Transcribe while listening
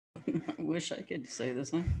I wish I could say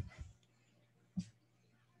this. Huh?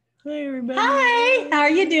 Hi, everybody. Hi. How are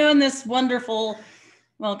you doing this wonderful,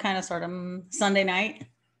 well, kind of sort of Sunday night?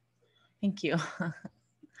 Thank you.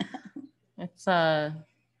 It's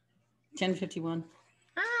 10:51.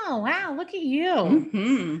 Oh wow! Look at you.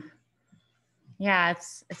 Mm-hmm. Yeah,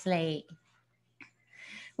 it's late.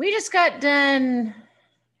 We just got done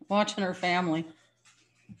Watching our family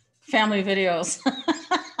videos.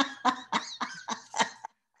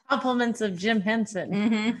 compliments of Jim Henson,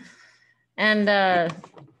 Mm-hmm. and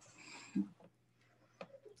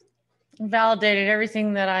validated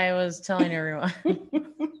everything that I was telling everyone. And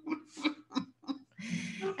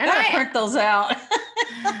Gotta print those out.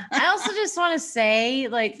 I also just want to say,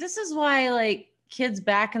 like, this is why, like, kids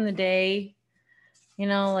back in the day, you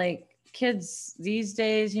know, like kids these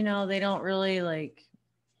days, you know, they don't really, like,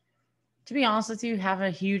 to be honest with you, have a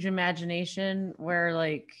huge imagination where,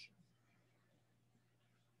 like,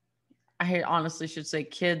 I honestly should say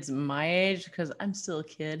kids my age because I'm still a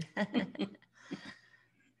kid.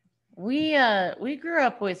 We grew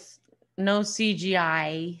up with no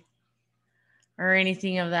CGI or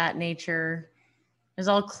anything of that nature. It was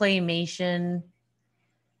all claymation,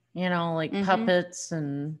 you know, like puppets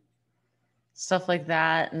and stuff like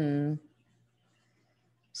that. And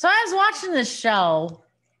so I was watching this show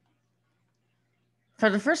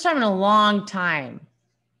for the first time in a long time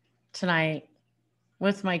tonight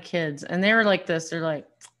with my kids. And they were like this. They're like,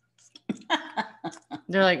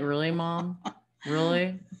 really, Mom?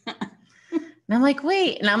 Really? And I'm like,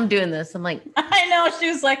 wait. And I'm doing this. I'm like, I know, she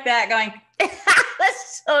was like that going,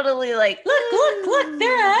 that's totally like, look, there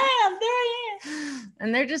I am.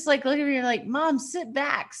 And they're just like looking at me like, Mom, sit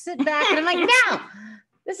back. And I'm like, no,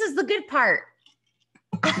 this is the good part.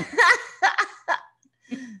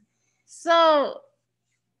 So,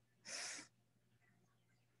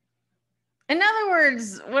 in other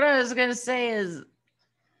words, what I was going to say is,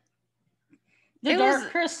 The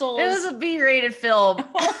Dark Crystal. It was a B-rated film.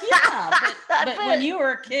 Well, yeah, but when you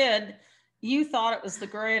were a kid, you thought it was the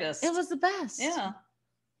greatest. It was the best. Yeah.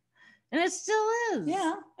 And it still is.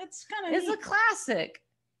 Yeah, it's kind of It's a classic.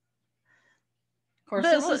 Of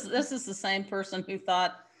course, this is the same person who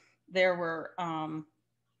thought there were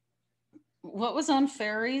what was on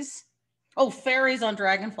fairies? Oh, fairies on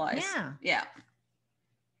dragonflies. Yeah. Yeah.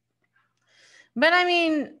 But I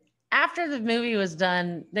mean, after the movie was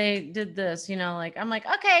done, they did this, you know, like, I'm like,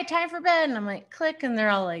 okay, time for bed. And I'm like, click. And they're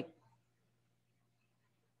all like,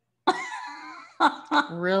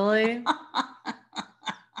 really?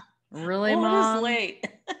 Really, Mom? It is late.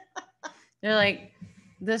 They're like,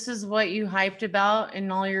 this is what you hyped about in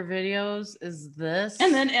all your videos is this?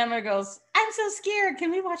 And then Emma goes, I'm so scared.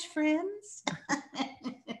 Can we watch Friends?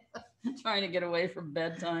 Trying to get away from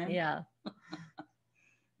bedtime. Yeah.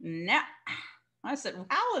 No. I said,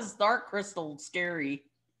 how is Dark Crystal scary?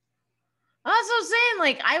 Oh, that's what I'm saying.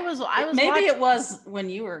 Like, I was maybe watching... it was when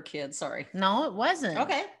you were a kid. Sorry. No, it wasn't.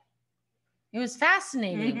 Okay. It was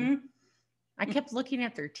fascinating. Mm-hmm. I kept looking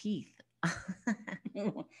at their teeth.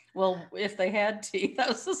 Well, if they had teeth, I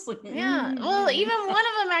was just like, yeah. Well, even one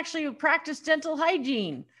of them actually practiced dental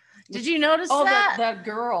hygiene. Did you notice that? That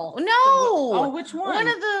girl. No. Which one? One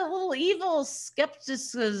of the little evil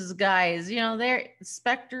skeptics guys. You know, they're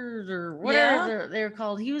specters or whatever they're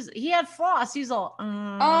called. He had floss. He's all.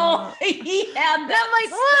 Oh, he had that. I'm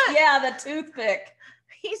like, what? Yeah, the toothpick.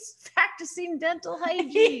 He's practicing dental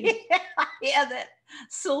hygiene. Yeah, that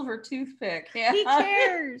silver toothpick. Yeah. He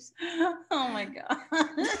cares. Oh my God.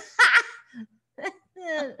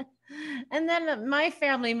 And then my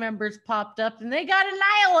family members popped up and they got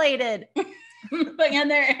annihilated. And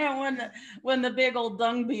when the big old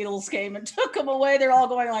dung beetles came and took them away, they're all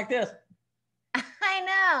going like this. I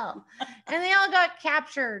know. And they all got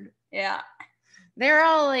captured. Yeah. They're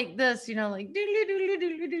all like this, you know, like.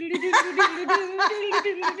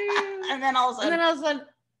 And then all of a sudden.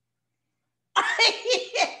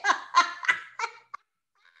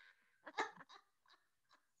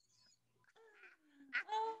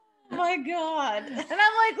 Oh my God. And I'm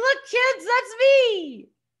like, look, kids, that's me.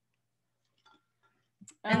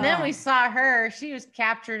 And then we saw her. She was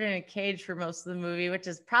captured in a cage for most of the movie, which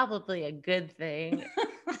is probably a good thing.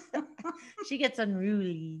 She gets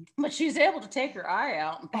unruly. But she's able to take her eye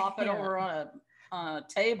out and pop it over on a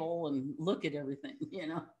table and look at everything, you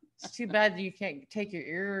know. It's too bad you can't take your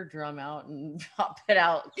eardrum out and pop it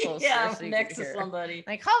out closer. Yeah, so next to somebody.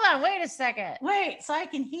 Like, hold on, wait a second. Wait, so I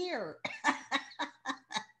can hear.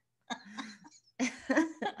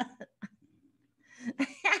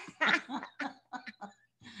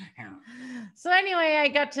 So anyway, I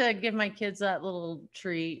got to give my kids that little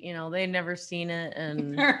treat. You know, they'd never seen it,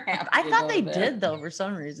 and They're happy I to thought go they to bed. did though for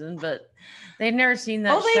some reason, but they'd never seen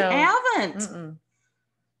that Oh, they show. haven't. Mm-mm.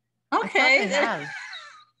 Okay. I thought they have.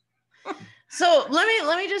 So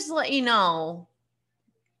let me just let you know,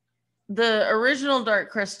 the original Dark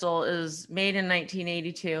Crystal is made in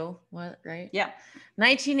 1982. What, right? Yeah.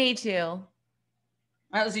 1982.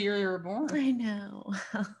 That was the year you were born. I know.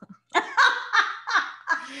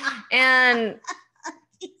 And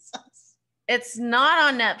Jesus. it's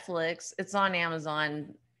not on Netflix. It's on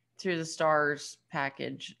Amazon through the Stars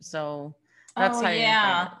package. So that's how you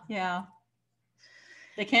can find it. Yeah.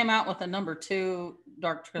 They came out with a number 2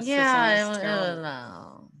 Dark Crystal. Yeah,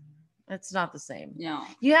 no. It's not the same. No.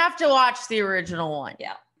 You have to watch the original one.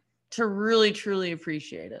 Yeah. To really, truly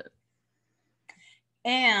appreciate it.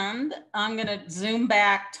 And I'm going to zoom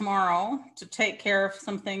back tomorrow to take care of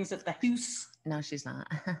some things at the house. No, she's not.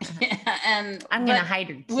 Yeah, and I'm going to hide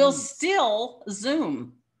her keys. We'll still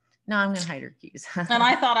Zoom. No, I'm going to hide her keys. And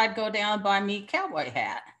I thought I'd go down and buy me a cowboy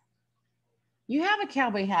hat. You have a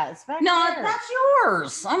cowboy hat. It's back No, there. that's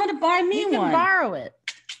yours. I'm going to buy me one. You can borrow it.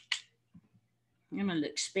 I'm going to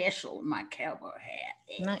look special in my cowboy hat.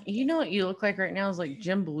 No, you know what you look like right now is like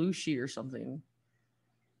Jim Belushi or something.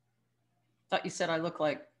 Thought you said I look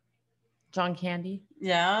like John Candy.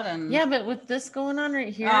 Yeah, yeah, but with this going on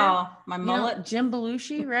right here. Oh, my mullet. Know, Jim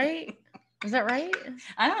Belushi, right? Is that right?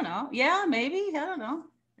 I don't know. Yeah, maybe. I don't know.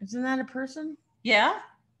 Isn't that a person? Yeah.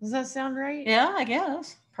 Does that sound right? Yeah, I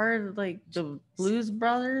guess. Part of like the Blues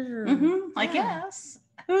Brothers? Or... I guess.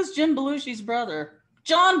 Who's Jim Belushi's brother?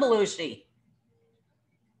 John Belushi.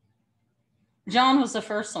 John was the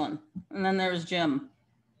first one. And then there was Jim.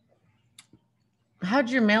 How'd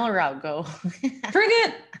your mailer route go? Pretty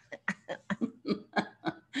good.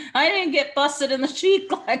 I didn't get busted in the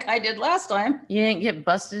cheek like I did last time. You didn't get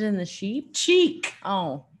busted in the cheek?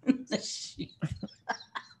 Oh. The sheep.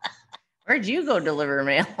 Where'd you go deliver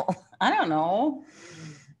mail? I don't know.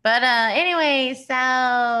 But anyway, so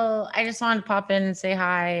I just wanted to pop in and say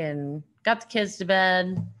hi and got the kids to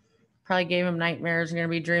bed. Probably gave them nightmares. They're going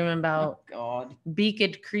to be dreaming about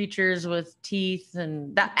beaked creatures with teeth,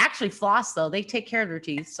 and that actually floss though. They take care of their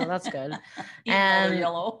teeth, so that's good. And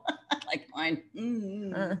yellow like mine.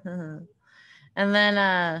 And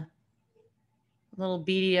then little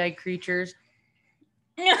beady-eyed creatures.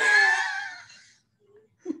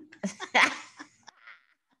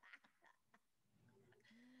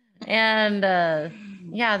 And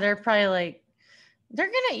yeah, they're probably like,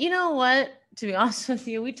 they're gonna, you know what, to be honest with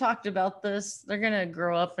you, we talked about this. They're gonna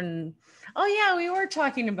grow up and, oh yeah, we were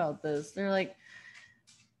talking about this. They're like,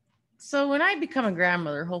 so when I become a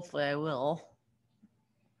grandmother, hopefully I will,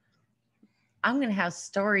 I'm gonna have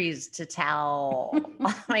stories to tell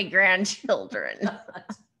my grandchildren.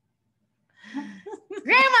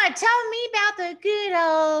 Grandma, tell me about the good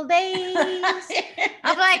old days.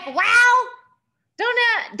 I'm like, wow, don't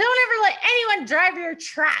ever let anyone drive your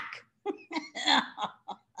truck.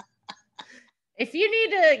 If you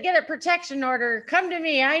need to get a protection order, come to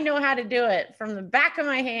me. I know how to do it from the back of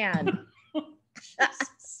my hand. Let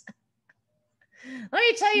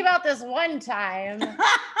me tell you about this one time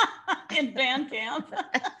in band camp.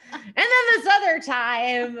 And then this other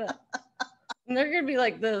time. And they're going to be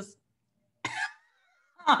like this.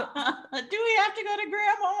 Do we have to go to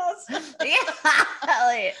grandma's? Yeah.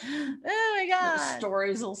 Like, oh my God. The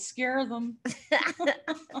stories will scare them.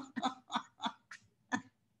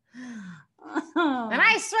 And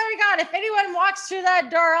I swear to God, if anyone walks through that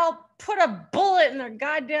door, I'll put a bullet in their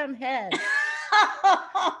goddamn head.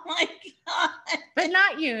 Oh my God. But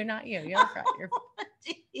not you. You're fine.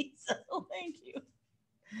 Jesus, thank you.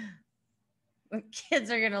 The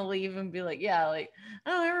kids are gonna leave and be like, yeah, like, I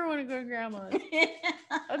don't ever want to go to grandma's.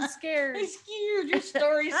 I'm scared. I'm scared. Your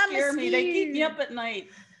stories scare me. They keep me up at night.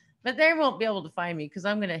 But they won't be able to find me because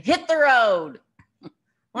I'm gonna hit the road.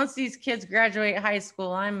 Once these kids graduate high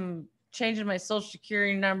school, I'm changing my social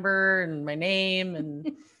security number and my name, and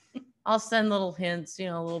I'll send little hints,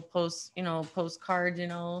 little postcards,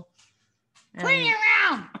 Clean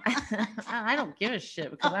around. I don't give a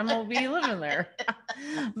shit because I won't be living there.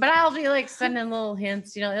 But I'll be like sending little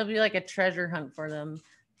hints, it'll be like a treasure hunt for them.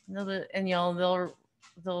 And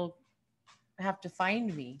they'll have to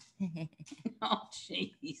find me. Oh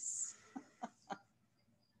jeez. I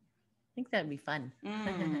think that'd be fun.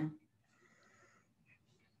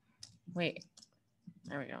 Wait,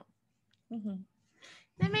 there we go.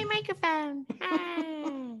 Then my microphone.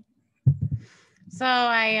 So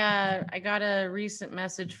I got a recent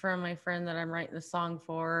message from my friend that I'm writing the song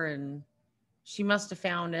for, and she must have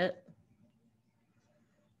found it.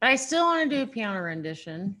 But I still want to do a piano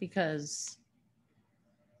rendition because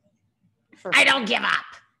For I don't give up.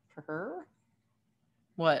 For her?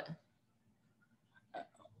 What?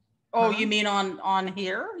 Oh, Huh? you mean on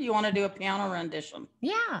here? You want to do a piano rendition?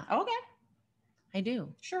 Yeah, Okay, I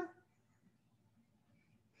do. sure.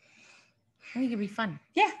 I think it'd be fun.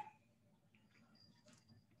 Yeah.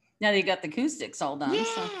 Now that you got the acoustics all done. Yeah.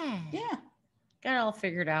 So, yeah, Got it all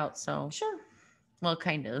figured out. So, sure. well,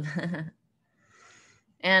 kind of.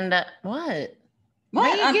 And what? Why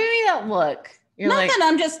What? you give me that look? You're Nothing. like,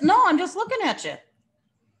 I'm just looking at you.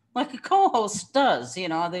 Like a co-host does,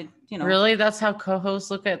 really? That's how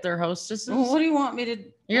co-hosts look at their hostesses? What do you want me to?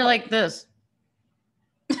 You're like this.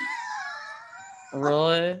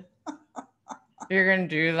 Really? You're gonna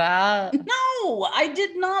do that? No, I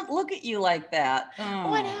did not look at you like that. Oh.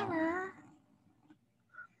 Whatever.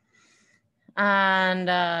 And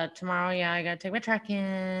tomorrow, yeah, I gotta take my truck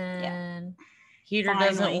in. Heater Finally.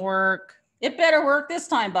 doesn't work. It better work this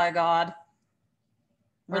time, by God.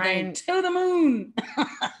 Ryan, to the moon.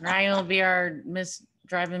 Ryan will be our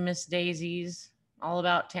driving Miss Daisies all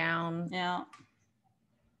about town. Yeah.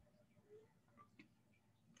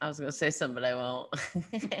 I was gonna say something, but I won't.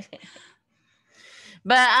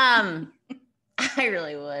 But I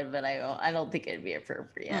really would, but I won't. I don't think it'd be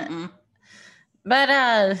appropriate. Mm-mm.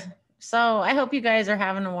 But so I hope you guys are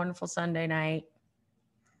having a wonderful Sunday night.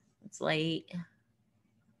 It's late.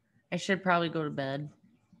 I should probably go to bed.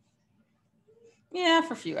 Yeah,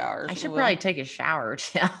 for a few hours. I should probably take a shower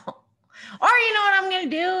too. Or you know what I'm gonna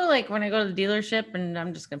do? Like when I go to the dealership, and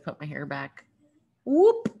I'm just gonna put my hair back.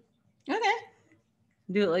 Whoop. Okay.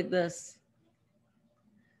 Do it like this.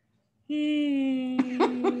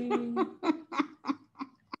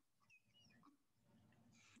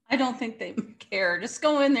 I don't think they care. Just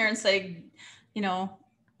go in there and say,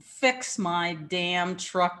 fix my damn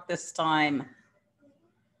truck this time.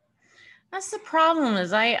 That's the problem.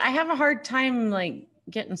 Is I have a hard time like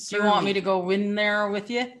getting. Do you want me to go in there with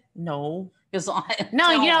you? No. Because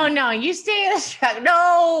No. You stay in the truck.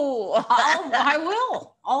 No. I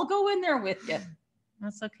will. I'll go in there with you.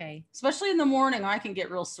 That's okay. Especially in the morning, I can get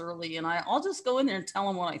real surly, and I'll just go in there and tell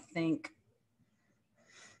them what I think.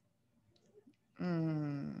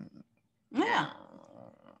 Yeah.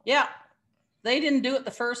 Yeah. They didn't do it the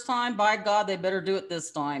first time. By God, they better do it this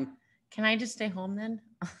time. Can I just stay home then?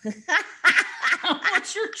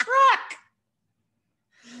 What's your truck?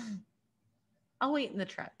 I'll wait in the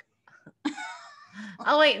truck.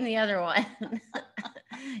 I'll wait in the other one.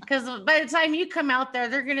 Because by the time you come out there,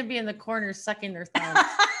 they're going to be in the corner sucking their thumbs.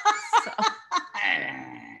 So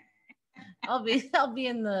I'll be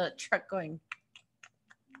in the truck going.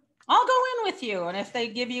 I'll go in with you, and if they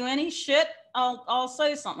give you any shit, I'll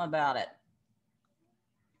say something about it.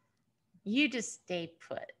 You just stay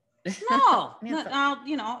put. No,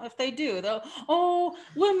 if they do,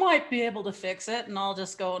 we might be able to fix it, and I'll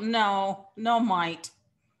just go, no, might.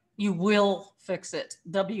 You will fix it.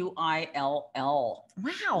 WILL.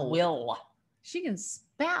 Wow. Will. She can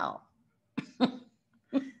spell.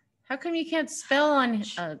 How come you can't spell on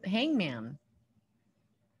Hangman?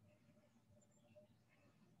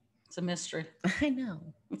 It's a mystery. I know.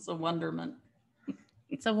 It's a wonderment.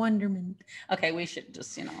 It's a wonderment. Okay, we should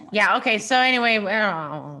just, Yeah, okay. So anyway,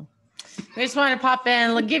 we just want to pop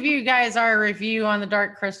in, give you guys our review on the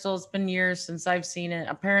Dark Crystal. It's been years since I've seen it.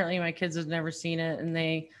 Apparently my kids have never seen it, and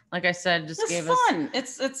they, like I said, just gave fun.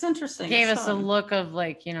 us It's interesting. Gave us a look of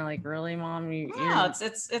like really, Mom, yeah,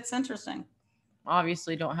 it's interesting.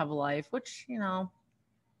 Obviously don't have a life, which,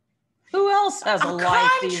 who else has a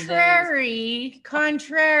life these days?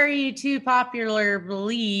 Contrary to popular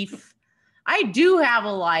belief, I do have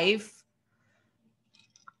a life.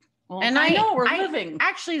 Well, and I know we're living.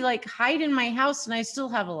 Actually hide in my house, and I still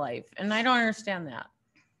have a life. And I don't understand that.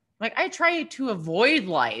 Like I try to avoid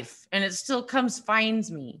life, and it still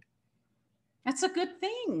finds me. That's a good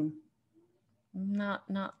thing. Not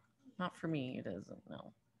for me. It isn't.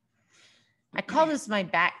 No. I call this my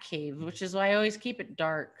bat cave, which is why I always keep it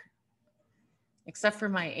dark, except for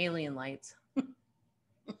my alien lights.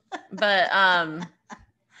 But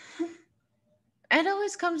it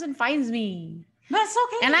always comes and finds me. That's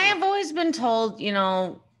okay. And I have always been told,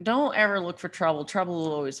 don't ever look for trouble. Trouble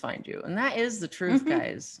will always find you. And that is the truth,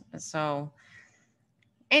 guys. So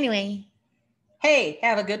anyway. Hey,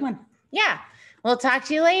 have a good one. Yeah. We'll talk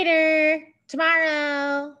to you later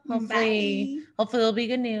tomorrow. Hopefully it'll be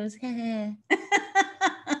good news. Bye.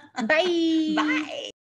 Bye.